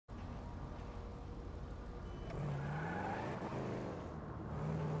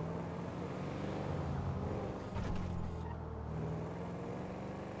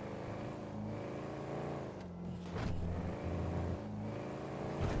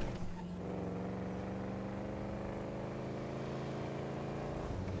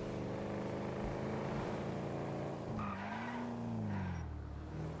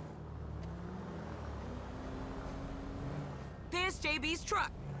There's JB's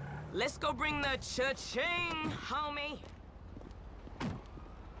truck. Let's go bring the cha-ching, homie.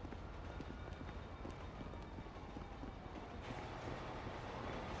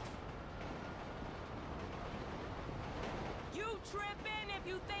 You tripping if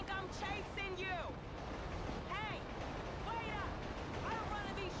you think I'm chasing you. Hey, wait up. I don't run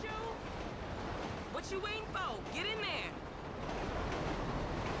in these shoes. What you waiting for? Get in there.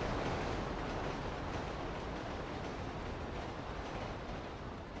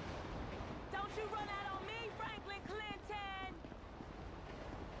 Don't you run out on me, Franklin Clinton!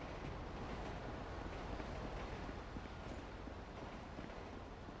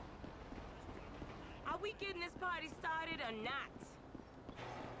 Are we getting this party started or not?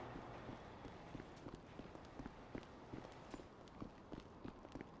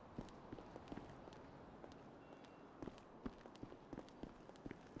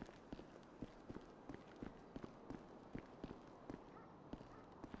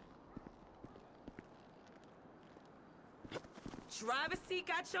 Driver's seat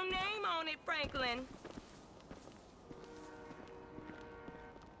got your name on it, Franklin.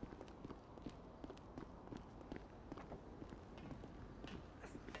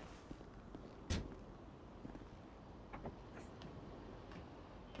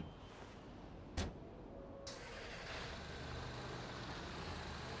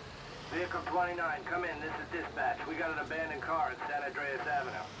 Vehicle 29, come in. This is dispatch. We got an abandoned car at San Andreas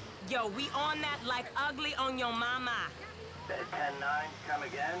Avenue. Yo, we on that like ugly on your mama. 10-9, come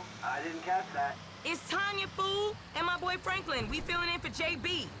again? I didn't catch that. It's Tanya, fool, and my boy Franklin. We filling in for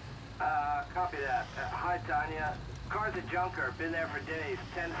JB. Copy that. Hi, Tanya. Car's a junker. Been there for days.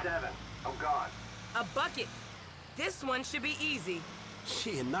 10-7. I'm gone. A bucket. This one should be easy.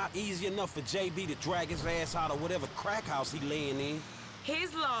 Shit, not easy enough for JB to drag his ass out of whatever crack house he laying in.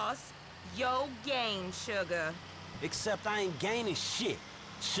 His loss, your gain, sugar. Except I ain't gaining shit,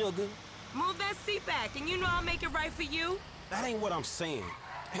 sugar. Move that seat back, and you know I'll make it right for you. That ain't what I'm saying.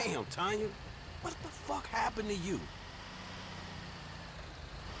 Damn, Tanya, what the fuck happened to you?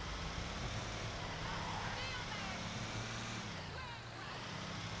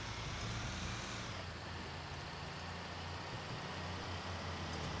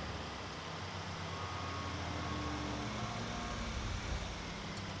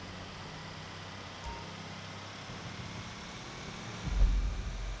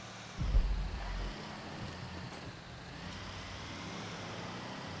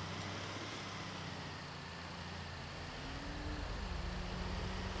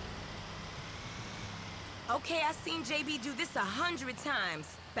 Okay, I seen JB do this 100 times.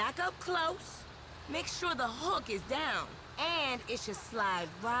 Back up close. Make sure the hook is down. And it should slide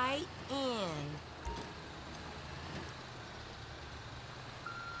right in.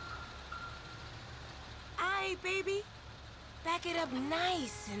 Aight, baby. Back it up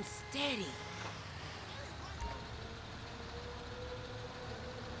nice and steady.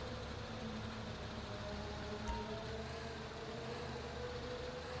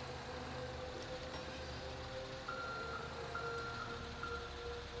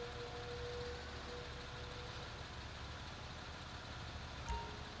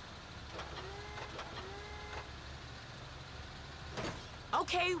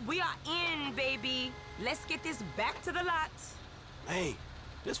 Okay, we are in, baby. Let's get this back to the lot. Hey,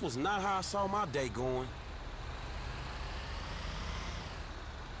 this was not how I saw my day going.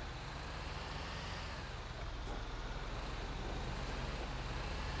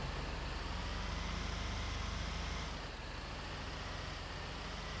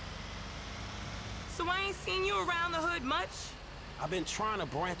 So I ain't seen you around the hood much? I've been trying to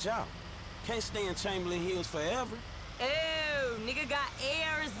branch out. Can't stay in Chamberlain Hills forever. Oh, nigga got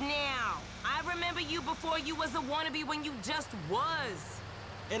airs now. I remember you before you was a wannabe when you just was.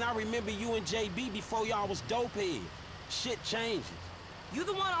 And I remember you and JB before y'all was dopeheads. Shit changes. You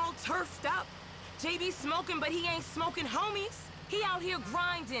the one all turfed up. JB smoking, but he ain't smoking homies. He out here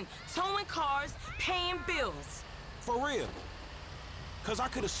grinding, towing cars, paying bills. For real. Cause I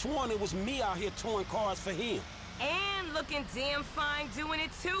could've sworn it was me out here towing cars for him. And looking damn fine doing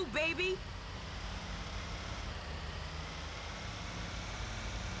it too, baby.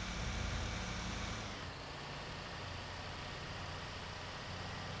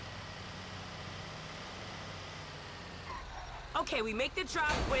 Okay, we make the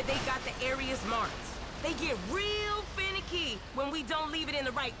drop where they got the areas marked. They get real finicky when we don't leave it in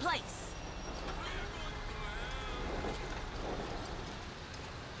the right place.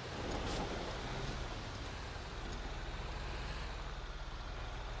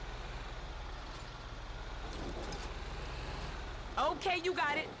 Okay, you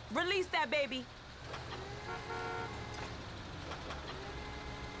got it. Release that baby.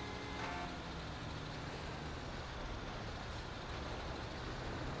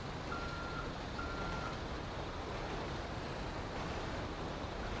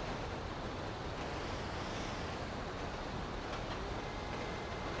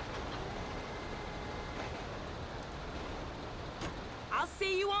 I'll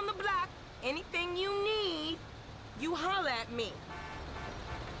see you on the block. Anything you need, you holler at me.